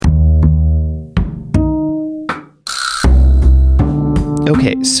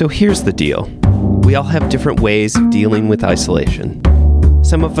Okay, so here's the deal. We all have different ways of dealing with isolation.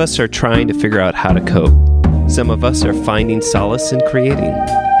 Some of us are trying to figure out how to cope. Some of us are finding solace in creating.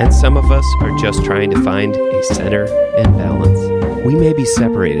 And some of us are just trying to find a center and balance. We may be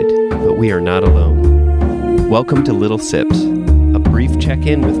separated, but we are not alone. Welcome to Little Sips, a brief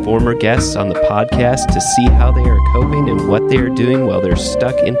check-in with former guests on the podcast to see how they are coping and what they are doing while they're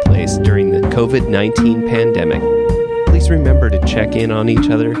stuck in place during the COVID-19 pandemic. Please remember to check in on each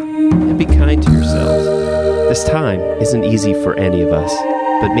other and be kind to yourselves. This time isn't easy for any of us,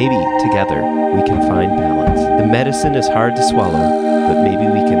 but maybe together we can find balance. The medicine is hard to swallow, but maybe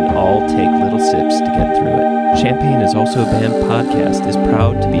we can all take little sips to get through it. Champagne is Also a Band podcast is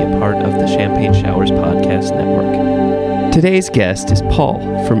proud to be a part of the Champagne Showers Podcast Network. Today's guest is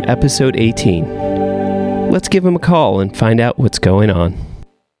Paul from episode 18. Let's give him a call and find out what's going on.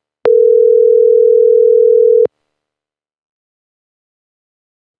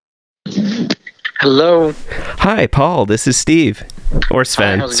 Hello. Hi, Paul. This is Steve. Or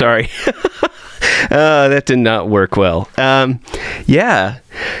Sven. Hi, sorry. That did not work well.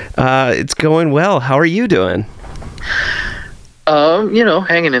 It's going well. How are you doing?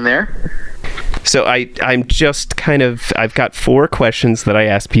 Hanging in there. So I'm just I've got 4 questions that I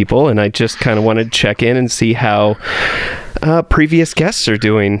ask people, and I just kind of wanted to check in and see how previous guests are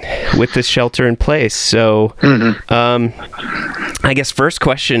doing with this shelter in place. So, I guess first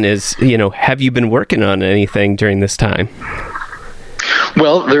question is, have you been working on anything during this time?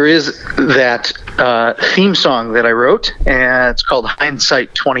 Well, there is that theme song that I wrote, and it's called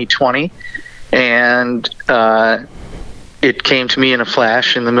Hindsight 2020, and it came to me in a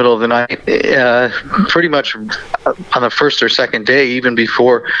flash in the middle of the night, pretty much on the first or second day, even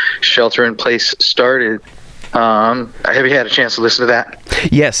before shelter in place started. Have you had a chance to listen to that?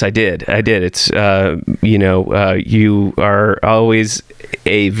 Yes, I did. It's, you are always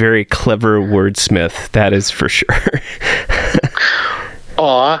a very clever wordsmith. That is for sure.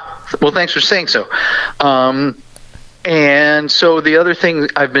 Aw, well, thanks for saying so. And so the other thing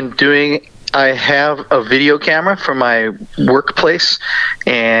I've been doing, I have a video camera for my workplace,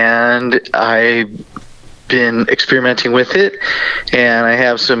 and I've been experimenting with it, and I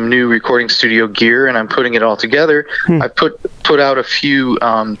have some new recording studio gear, and I'm putting it all together. I put out a few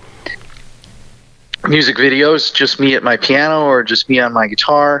music videos, just me at my piano or just me on my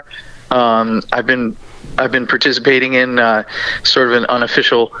guitar. I've been participating in sort of an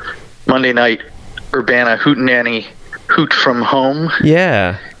unofficial Monday night Urbana hootenanny hoot from home.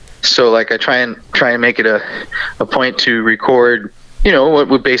 Yeah. So I try and make it a point to record, what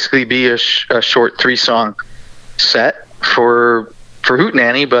would basically be a short 3-song set for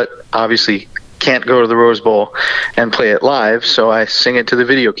hootenanny, but obviously can't go to the Rose Bowl and play it live, so I sing it to the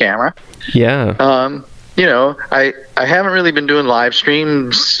video camera. Yeah. I haven't really been doing live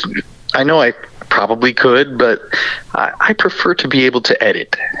streams. I know I probably could, but I prefer to be able to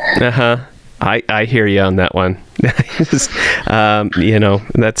edit. I hear you on that one.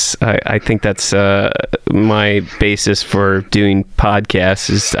 I think that's my basis for doing podcasts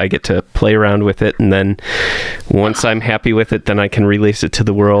is I get to play around with it, and then once I'm happy with it, then I can release it to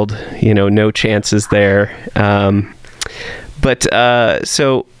the world. No chances there.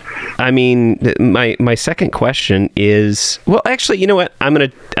 So I mean, my second question is, well, actually, you know what? I'm going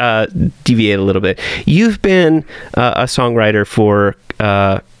to deviate a little bit. You've been a songwriter for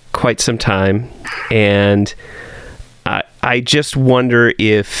quite some time, and I just wonder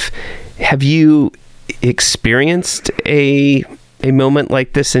have you experienced a moment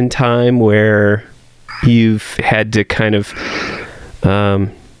like this in time where you've had to kind of I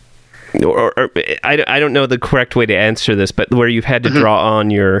don't know the correct way to answer this, but where you've had to draw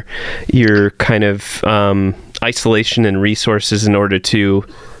on your kind of isolation and resources in order to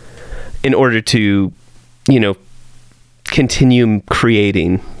continue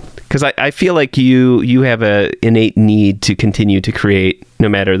creating. Because I feel like you have an innate need to continue to create no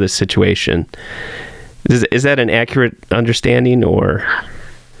matter the situation. Is that an accurate understanding, or?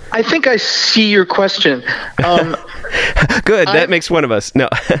 I think I see your question. Good, that makes one of us. No.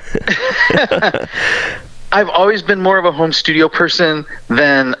 I've always been more of a home studio person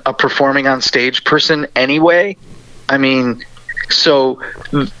than a performing on stage person anyway. I mean, so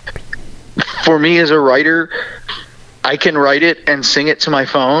for me as a writer, I can write it and sing it to my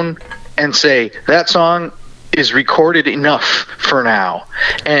phone and say, that song is recorded enough for now.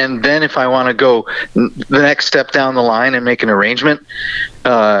 And then if I want to go the next step down the line and make an arrangement,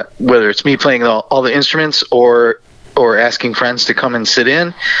 whether it's me playing all the instruments or asking friends to come and sit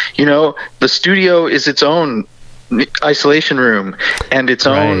in, the studio is its own isolation room and its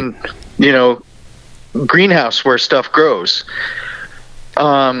own, greenhouse where stuff grows.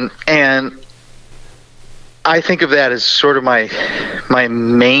 And I think of that as sort of my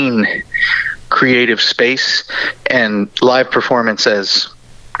main creative space, and live performance as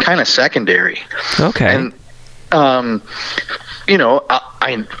kind of secondary. Okay. And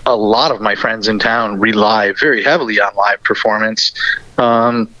a lot of my friends in town rely very heavily on live performance,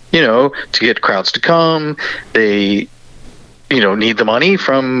 to get crowds to come. They, need the money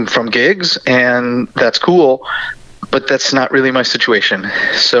from gigs, and that's cool, but that's not really my situation.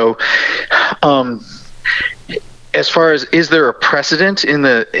 So, as far as, is there a precedent in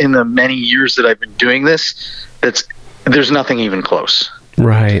the many years that I've been doing this, there's nothing even close.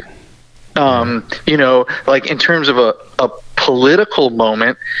 Right. Like in terms of a political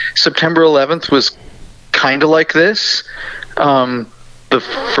moment, September 11th was kind of like this. The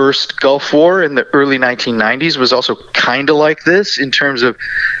first Gulf War in the early 1990s was also kind of like this in terms of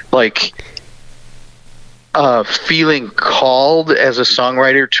like feeling called as a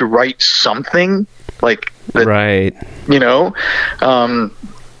songwriter to write something like that, right.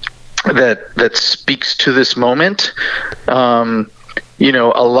 That speaks to this moment. A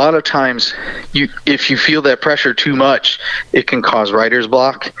lot of times if you feel that pressure too much, it can cause writer's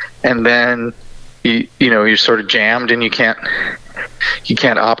block, and then you're sort of jammed and you can't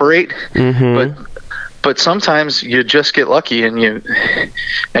operate. Mm-hmm. But sometimes you just get lucky and you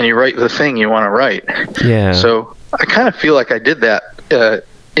write the thing you want to write. Yeah. So I kind of feel like I did that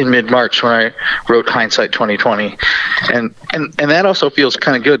in mid-March when I wrote Hindsight 2020, and that also feels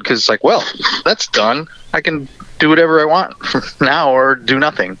kind of good because it's like, well, that's done. I can do whatever I want from now or do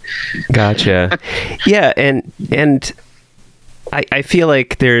nothing. Gotcha. Yeah, and I feel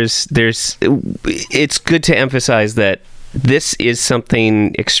like it's good to emphasize that this is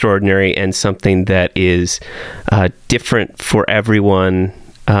something extraordinary and something that is different for everyone.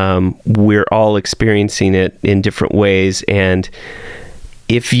 We're all experiencing it in different ways, and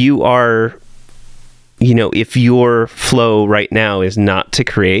if you are, if your flow right now is not to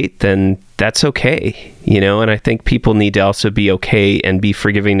create, then that's okay, and I think people need to also be okay and be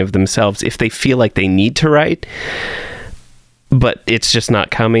forgiving of themselves if they feel like they need to write, but it's just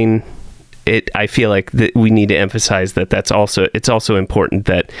not coming. I feel like that we need to emphasize that it's also important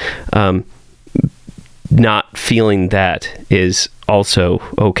that not feeling that is also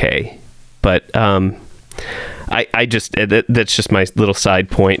okay. But that's just my little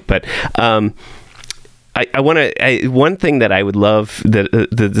side point. But I want to. One thing that I would love.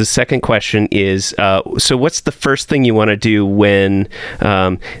 The second question is. So, what's the first thing you want to do when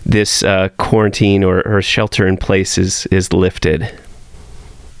this quarantine or shelter in place is lifted?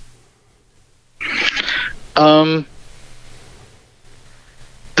 The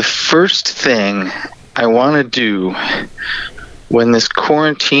first thing I want to do when this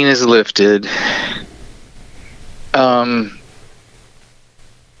quarantine is lifted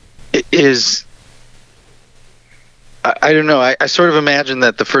is, I don't know, I sort of imagine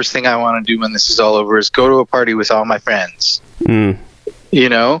that the first thing I want to do when this is all over is go to a party with all my friends.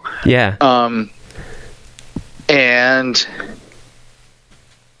 Yeah. And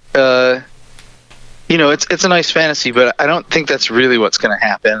it's a nice fantasy, but I don't think that's really what's going to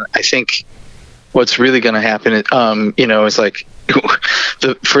happen. I think what's really going to happen is like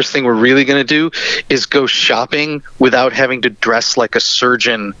the first thing we're really going to do is go shopping without having to dress like a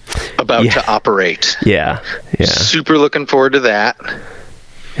surgeon about to operate. Yeah. Super looking forward to that.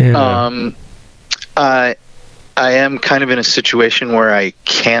 Yeah. I am kind of in a situation where I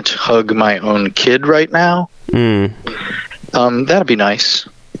can't hug my own kid right now. That'd be nice.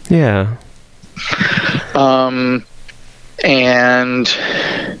 Yeah. And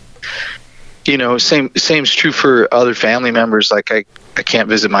same's true for other family members. Like I can't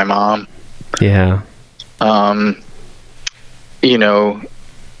visit my mom. Yeah. And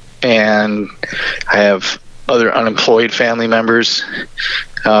I have other unemployed family members.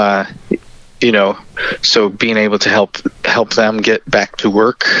 So being able to help them get back to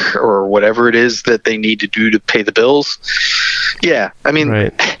work or whatever it is that they need to do to pay the bills. Yeah, I mean,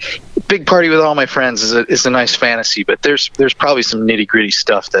 right. Big party with all my friends is a nice fantasy, but there's probably some nitty gritty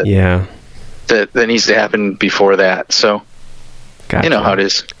stuff that needs to happen before that. So, gotcha. You know how it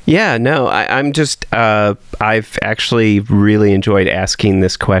is. Yeah, no, I'm just I've actually really enjoyed asking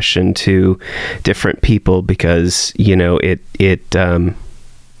this question to different people because it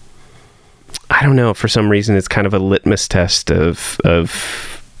I don't know, for some reason it's kind of a litmus test of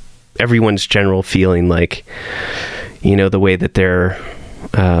everyone's general feeling, like the way that they're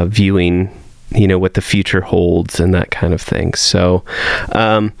viewing what the future holds and that kind of thing. So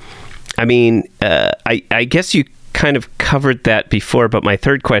I guess you kind of covered that before, but my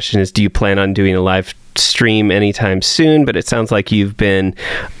third question is, do you plan on doing a live stream anytime soon, but it sounds like you've been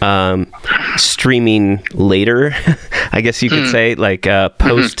streaming later. I guess you could say, like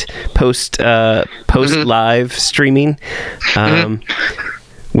post live streaming,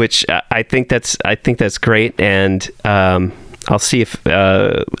 which I think that's great, and I'll see if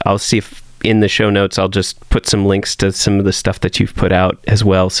in the show notes I'll just put some links to some of the stuff that you've put out as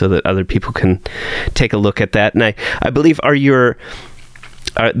well, so that other people can take a look at that. And I believe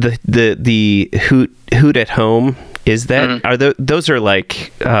the Hoot at Home, is that those are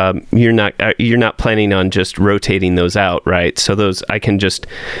like you're not planning on just rotating those out, right? So those, I can just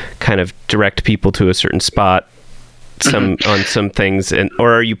kind of direct people to a certain spot on some things,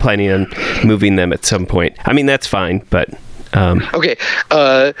 or are you planning on moving them at some point? I mean, that's fine, but okay.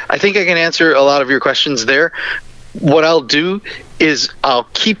 I think I can answer a lot of your questions there. What I'll do is I'll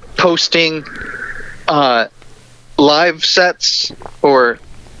keep posting live sets or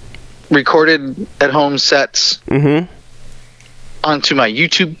recorded at home sets onto my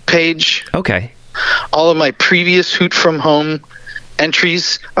YouTube page. Okay. All of my previous Hoot from Home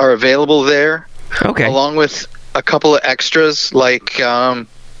entries are available there. Okay. Along with a couple of extras like the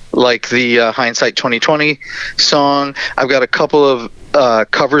Hindsight 2020 song. I've got a couple of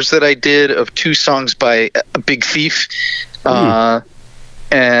covers that I did of 2 songs by Big Thief.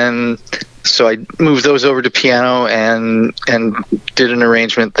 And so I moved those over to piano and did an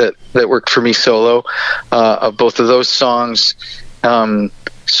arrangement that worked for me solo of both of those songs. And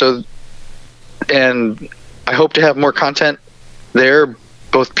I hope to have more content there,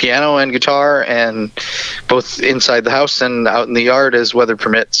 both piano and guitar, and both inside the house and out in the yard as weather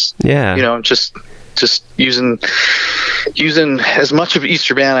permits. Yeah. Just using as much of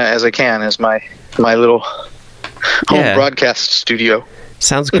East Urbana as I can as my little home broadcast studio.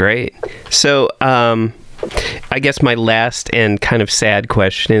 Sounds great. So, I guess my last and kind of sad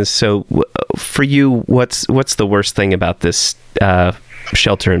question is, so for you, what's the worst thing about this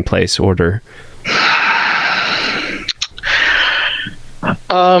shelter-in-place order?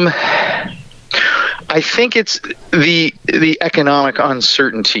 I think it's the economic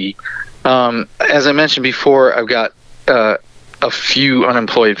uncertainty. As I mentioned before, I've got a few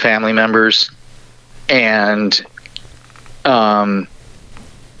unemployed family members, and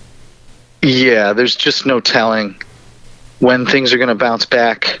there's just no telling when things are going to bounce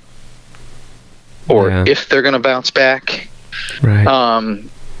back, or if they're going to bounce back. Right.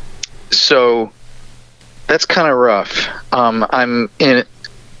 So that's kind of rough. I'm in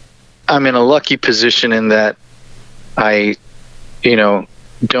a lucky position in that I,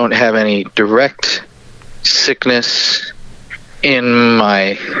 don't have any direct sickness in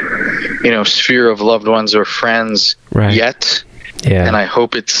my, sphere of loved ones or friends yet. Yeah. And I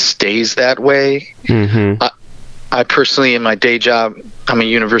hope it stays that way. Mm-hmm. I personally, in my day job, I'm a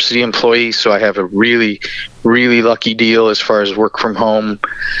university employee, so I have a really, really lucky deal as far as work from home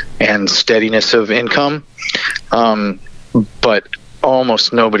and steadiness of income. But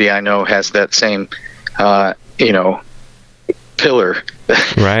almost nobody I know has that same, pillar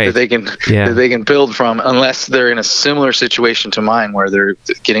that they can build from, unless they're in a similar situation to mine where they're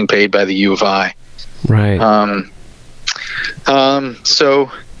getting paid by the U of I. Right.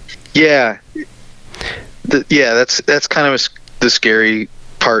 So that's kind of the scary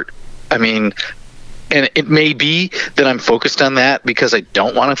part. I mean, and it may be that I'm focused on that because I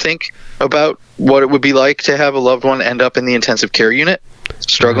don't want to think about what it would be like to have a loved one end up in the intensive care unit,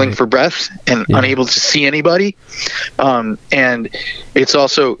 struggling for breath and unable to see anybody. And it's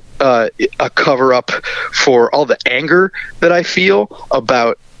also a cover up for all the anger that I feel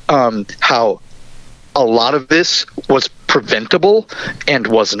about how a lot of this was preventable and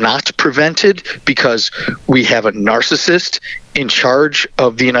was not prevented because we have a narcissist in charge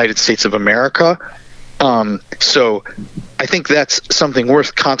of the United States of America. So I think that's something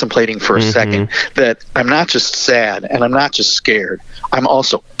worth contemplating for a second, that I'm not just sad and I'm not just scared. I'm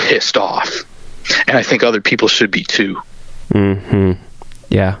also pissed off. And I think other people should be too. Mm-hmm.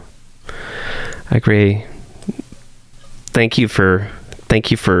 Yeah, I agree. Thank you for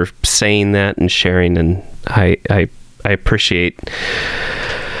saying that and sharing, and I appreciate.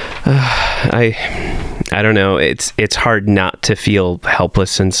 I don't know. It's hard not to feel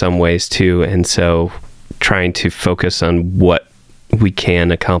helpless in some ways too, and so trying to focus on what we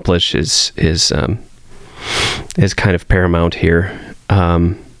can accomplish is kind of paramount here.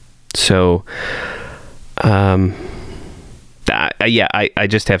 I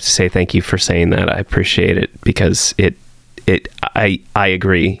just have to say thank you for saying that. I appreciate it, because I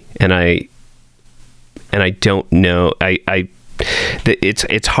agree, and I don't know.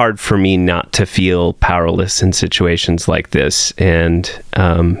 It's hard for me not to feel powerless in situations like this, and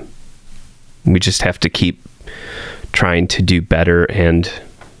we just have to keep trying to do better, and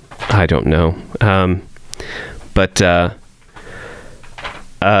I don't know. But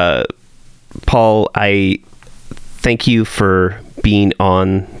Paul, I thank you for being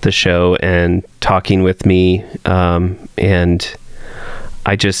on the show and talking with me. And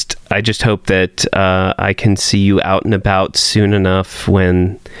I just hope that I can see you out and about soon enough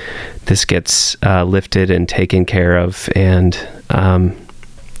when this gets lifted and taken care of. And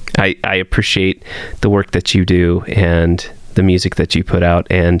I appreciate the work that you do and the music that you put out,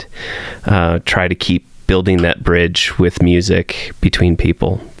 and try to keep building that bridge with music between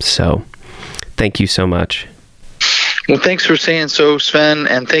people. So thank you so much. Well, thanks for saying so, Sven,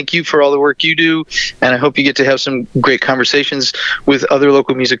 and thank you for all the work you do, and I hope you get to have some great conversations with other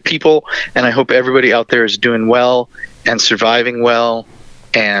local music people, and I hope everybody out there is doing well and surviving well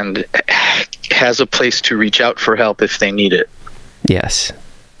and has a place to reach out for help if they need it. Yes.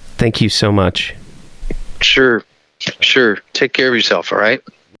 Thank you so much. Sure. Take care of yourself, all right?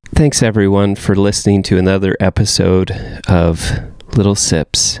 Thanks, everyone, for listening to another episode of Little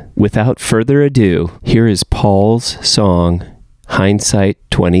Sips. Without further ado, here is Paul's song, Hindsight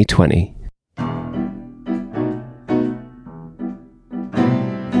 2020.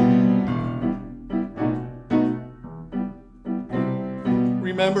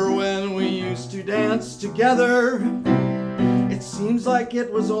 Remember when we used to dance together? It seems like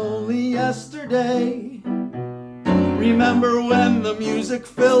it was only yesterday. Remember when the music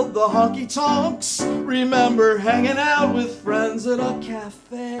filled the honky-tonks? Remember hanging out with friends at a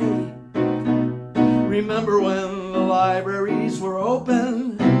cafe? Remember when the libraries were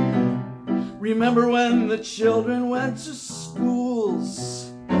open? Remember when the children went to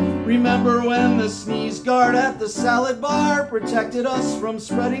schools? Remember when the sneeze guard at the salad bar protected us from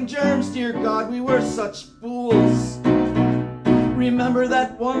spreading germs? Dear God, we were such fools. Remember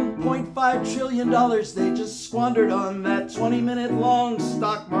that $1.5 trillion they just squandered on that 20-minute long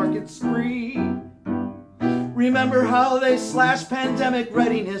stock market spree? Remember how they slashed pandemic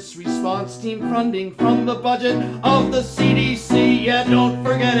readiness response team funding from the budget of the CDC? Yeah, don't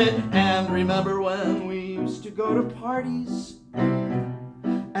forget it. And remember when we used to go to parties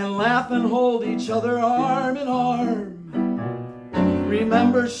and laugh and hold each other arm in arm?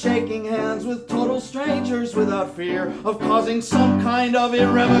 Remember shaking hands with total strangers without fear of causing some kind of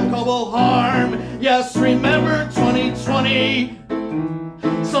irrevocable harm? Yes, remember 2020.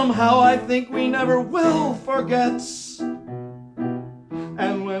 Somehow I think we never will forget.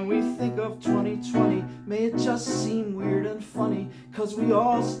 And when we think of 2020, may it just seem weird and funny, 'cause we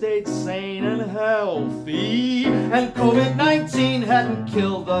all stayed sane and healthy, and COVID-19 hadn't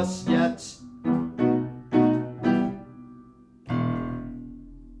killed us yet.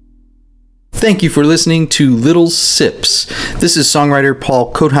 Thank you for listening to Little Sips. This is songwriter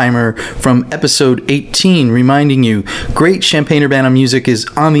Paul Kotheimer from episode 18 reminding you, great Champaign Urbana music is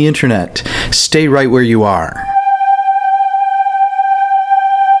on the internet. Stay right where you are.